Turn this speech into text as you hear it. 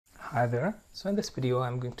Hi there. So in this video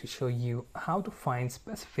I'm going to show you how to find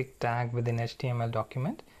specific tag within HTML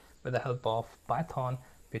document with the help of Python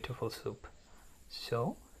BeautifulSoup.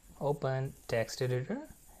 So open text editor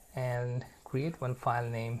and create one file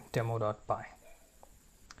name demo.py.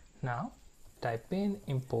 Now type in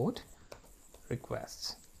import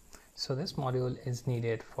requests. So this module is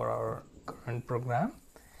needed for our current program.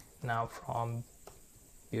 Now from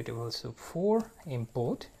BeautifulSoup 4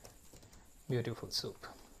 import BeautifulSoup.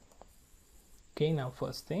 Okay, now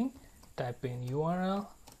first thing, type in URL.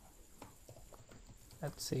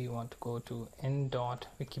 Let's say you want to go to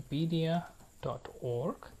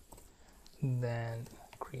in.wikipedia.org, then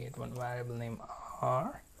create one variable name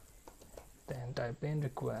r, then type in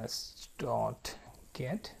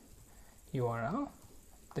request.get URL.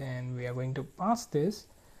 Then we are going to pass this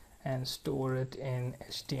and store it in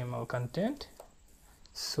HTML content,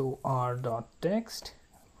 so r.text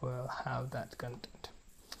will have that content.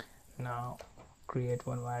 Now create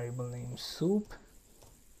one variable named soup,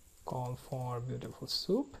 call for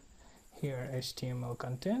BeautifulSoup, here HTML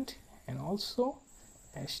content and also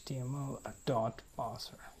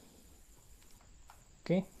HTML.parser.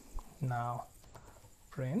 Okay, now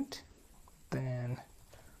print, then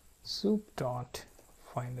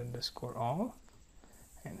soup.find_all,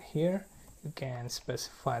 and here you can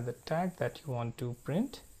specify the tag that you want to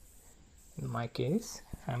print. In my case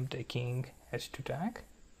I'm taking h2 tag.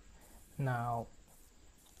 Now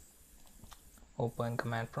open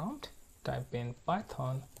command prompt, type in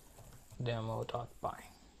python demo.py.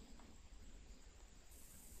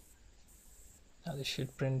 Now this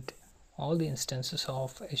should print all the instances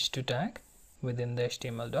of h2 tag within the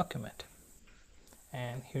HTML document,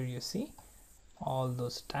 and here you see all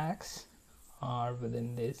those tags are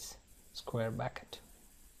within this square bracket,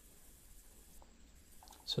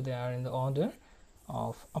 so they are in the order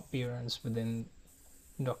of appearance within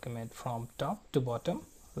document from top to bottom,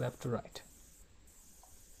 left to right.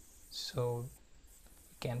 So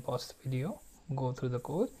you can pause the video, go through the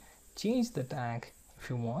code, change the tag if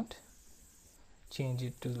you want, change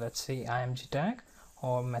it to let's say img tag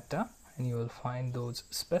or meta, and you will find those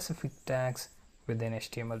specific tags within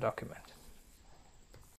HTML document.